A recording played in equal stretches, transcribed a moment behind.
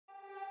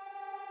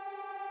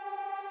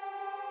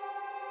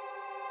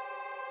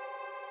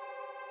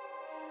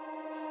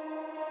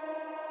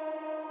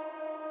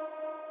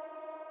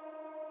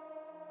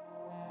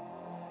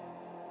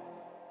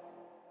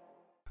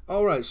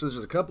Alright, so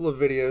there's a couple of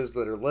videos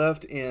that are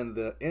left in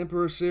the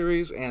Emperor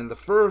series, and the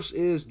first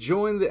is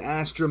Join the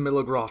Astra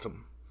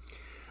Miligrotum.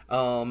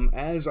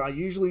 As I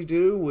usually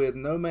do with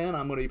Noman,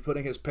 I'm going to be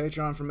putting his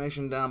Patreon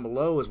information down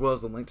below, as well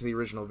as the link to the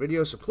original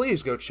video, so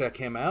please go check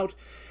him out.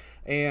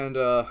 And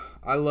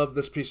I love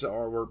this piece of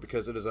artwork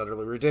because it is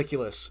utterly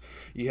ridiculous.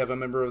 You have a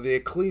member of the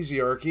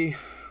Ecclesiarchy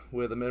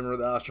with a member of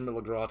the Astra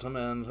Miligrotum,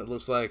 and it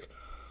looks like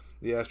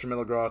the Astra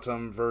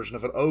Miligrotum version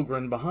of an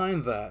Ogren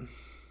behind that.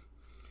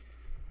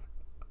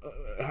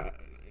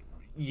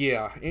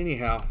 Yeah,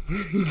 anyhow,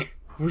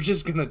 we're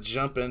just gonna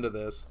jump into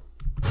this.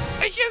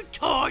 Are you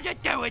tired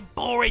of doing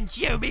boring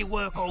human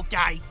work all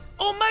day?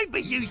 Or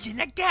maybe using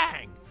a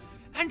gang?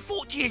 And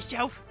thought to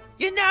yourself,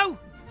 you know,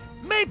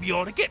 maybe you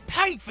ought to get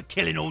paid for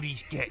killing all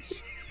these gits.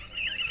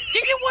 Do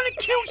you want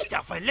to kill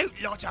stuff and loot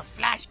lots of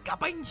flash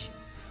gubbins?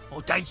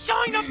 Well then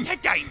sign up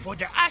today for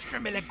the Astra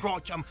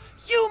Miligrotum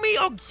Human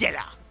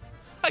Auxilia.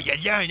 You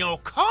learn all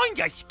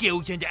kinds of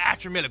skills in the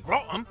Astra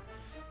Miligrotum.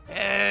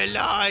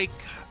 Like,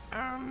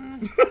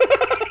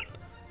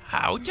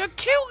 how to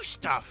kill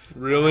stuff.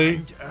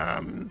 Really?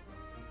 And,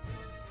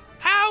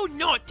 how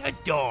not to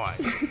die.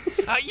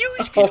 You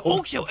can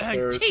also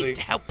earn teeth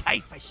to help pay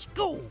for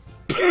school.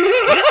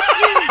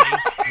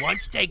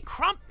 Once they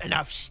crump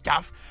enough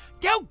stuff,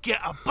 they'll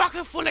get a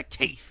bucket full of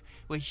teeth,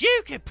 which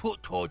you can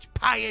put towards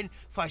paying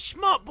for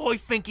Smart Boy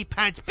Thinky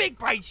Pants Big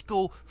Brain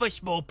School for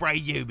small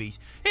brain humies.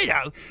 You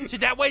know, so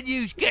that when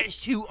you get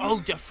too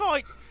old to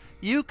fight,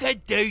 you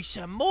can do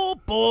some more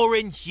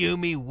boring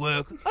human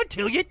work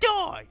until you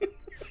die.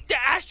 The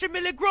Astra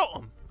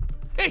Miligrotum.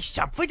 It's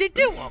something to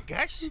do, I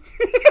guess.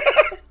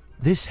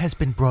 This has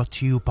been brought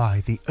to you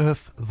by the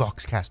Earth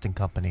Voxcasting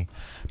Company,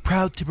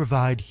 proud to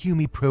provide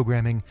Humi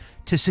programming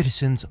to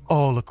citizens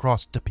all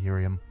across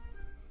Deperium.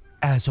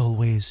 As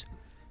always,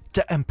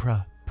 the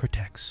Emperor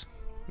protects.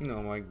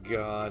 Oh my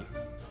god.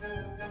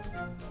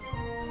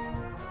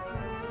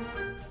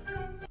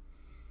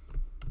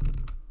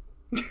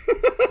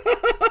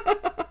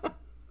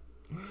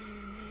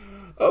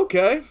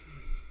 Okay.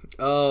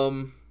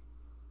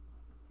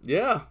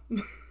 Yeah.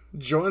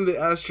 Join the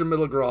Astra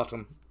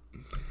Miligrotum.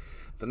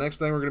 The next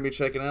thing we're going to be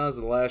checking out is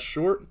the last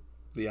short,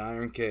 the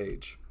Iron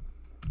Cage.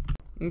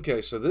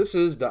 Okay, so this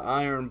is the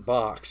Iron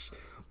Box,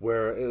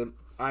 where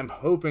I'm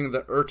hoping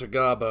that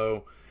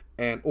Urtagabo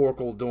and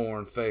Orkle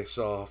Dorn face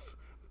off,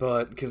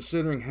 but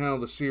considering how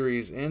the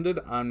series ended,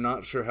 I'm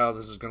not sure how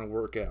this is going to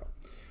work out.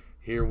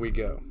 Here we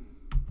go.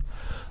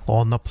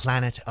 On the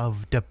planet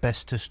of the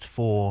Bestest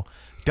 4,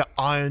 the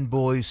Iron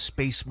Boys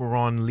Space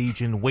Moron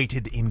Legion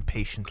waited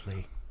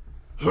impatiently.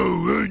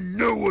 Oh, and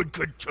no one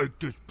can take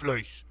this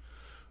place.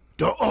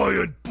 The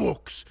Iron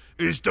Box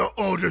is the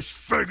oldest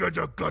thing in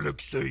the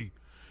galaxy.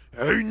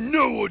 Ain't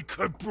no one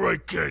can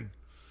break in.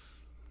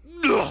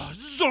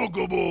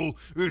 Zogaball,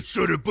 it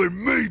should have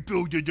been me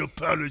building the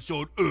palace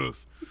on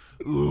Earth.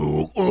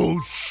 Oh,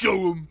 I'll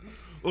show 'em.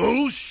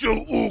 I'll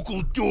show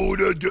Uncle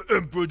Dawn and the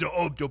Emperor that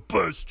I'm the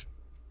best.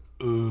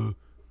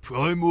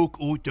 Primarch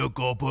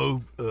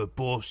Urtagabo,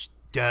 boss,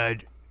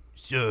 dad,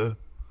 sir.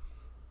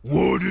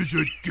 What is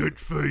it,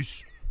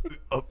 Gitface?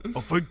 I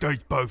think they're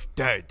both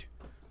dead.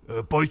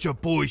 But your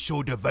boy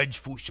saw the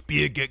vengeful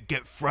spear get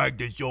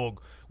fragged as young,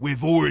 with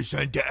Horus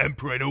and the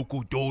Emperor and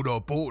Uncle Dawn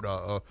on board,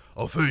 I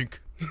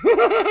think.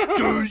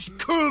 These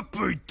can't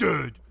be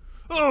dead.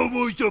 How am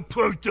I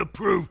supposed to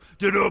prove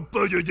that I'm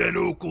better than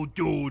Uncle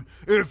Dawn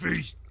if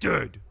he's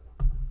dead?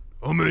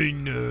 I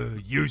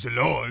mean, you's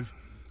alive.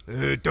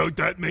 Don't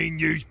that mean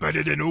you's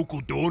better than Uncle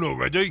Dawn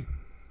already?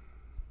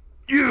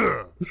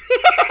 Yeah.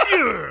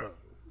 Yeah.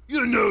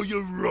 You know,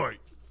 you're right.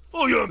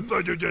 I am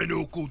better than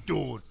Uncle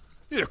Dawn.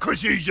 Yeah,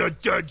 'cause he's a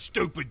dead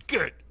stupid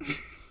git.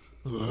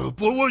 But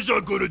what's I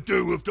gonna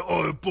do with the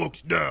Iron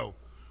Box now?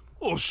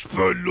 I'll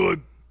spend like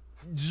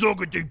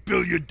zoggity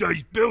billion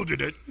days building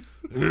it.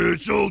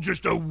 It's all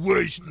just a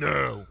waste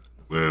now.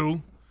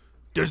 Well,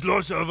 there's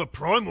lots of other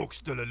Primarchs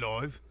still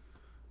alive.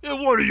 Yeah,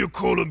 why do you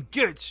call them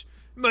gits?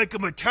 Make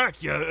them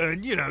attack you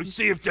and, you know,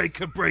 see if they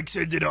can break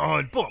into the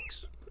Iron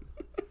Box.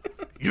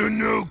 You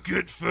know,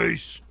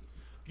 Gitface,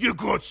 you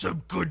got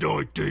some good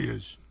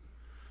ideas.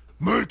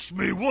 Makes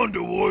me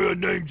wonder why I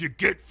named you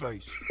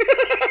Gitface.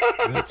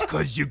 That's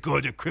 'cause you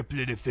got a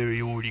crippling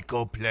inferiority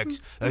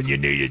complex and you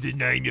needed to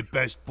name your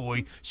best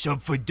boy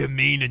something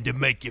demeaning to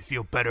make you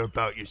feel better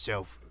about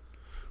yourself.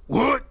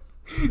 What?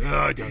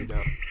 I don't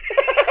know.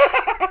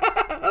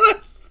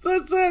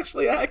 That's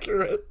actually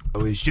accurate.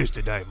 Oh, it's just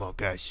a name, I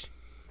guess.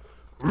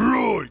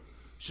 Right.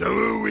 So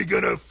who are we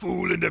gonna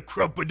fool into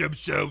crumping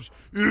themselves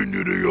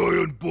into the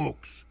Iron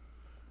Box?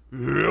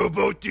 How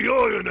about the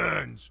Iron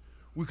Hands?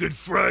 We could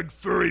frag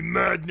Furry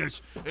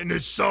Madness and the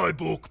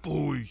Cyborg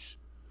Boys.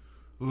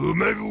 Or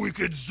maybe we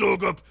could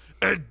zog up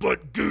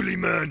Headbutt Ghoulie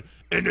Man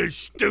and his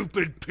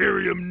stupid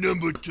Pyrium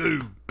number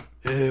 2.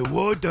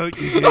 Why don't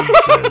you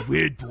use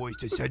Weird Boys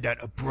to send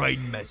out a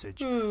brain message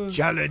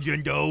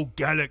challenging the whole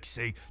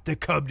galaxy to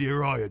come to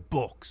your Iron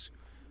Box?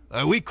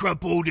 We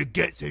crump all the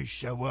gets who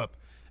show up,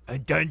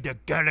 And then the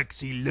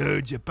galaxy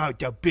learns about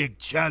the big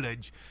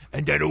challenge,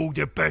 and then all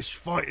the best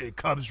fighting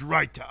comes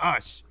right to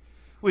us.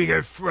 We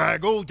can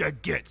frag all the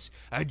gits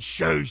and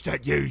shows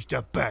that you's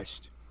the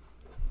best.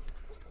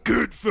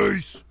 Git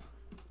face?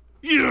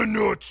 You're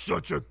not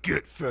such a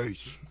git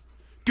face.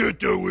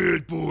 Get the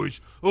weird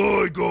boys,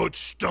 I got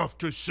stuff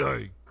to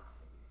say.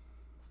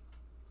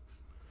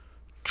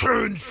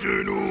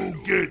 Attention all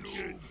gits,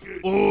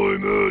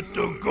 I'm at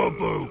the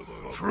gubbo,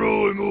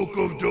 Primarch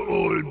of the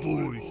Iron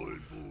Boys.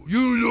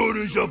 You lot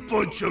is a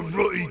bunch of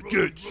rutty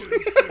gits.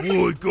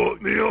 I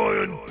got me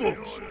iron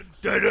box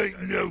that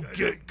ain't no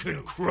git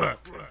can crack.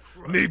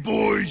 Me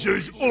boys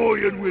is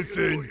iron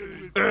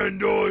within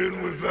and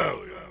iron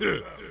without.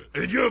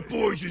 And your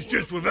boys is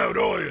just without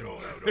iron.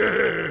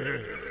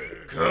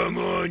 Come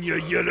on, you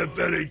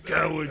yellow-bellied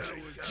cowards.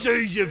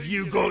 See if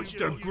you got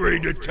the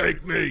green to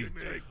take me.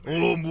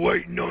 I'm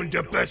waiting on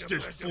the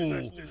bestest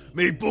fool.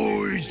 Me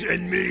boys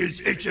and me is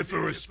itching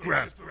for a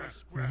scrap.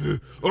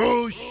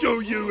 I'll show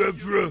you,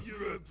 Emperor.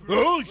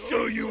 I'll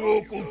show you,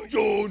 Uncle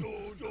John.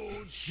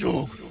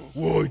 So,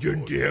 why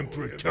didn't the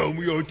Emperor tell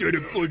me I did a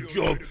good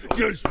job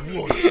just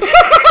once?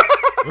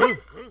 Huh?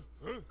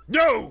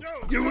 No!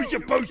 You were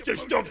supposed to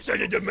stop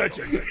sending the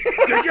message.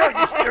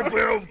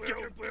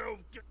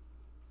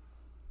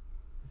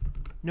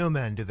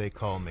 Noman, do they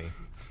call me?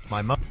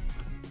 My mother.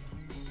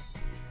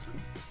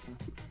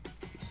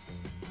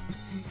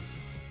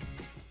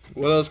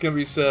 What else can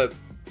be said?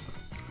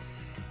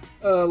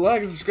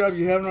 Like and subscribe if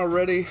you haven't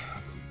already.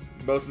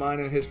 Both mine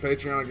and his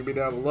Patreon are going to be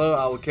down below.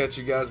 I will catch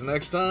you guys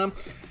next time.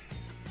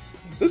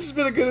 This has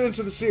been a good end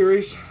to the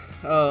series.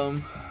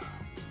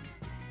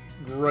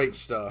 Great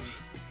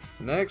stuff.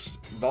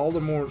 Next,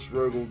 Voldemort's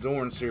Rogel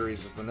Dorn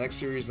series is the next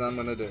series I'm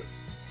going to do.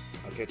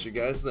 I'll catch you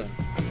guys then.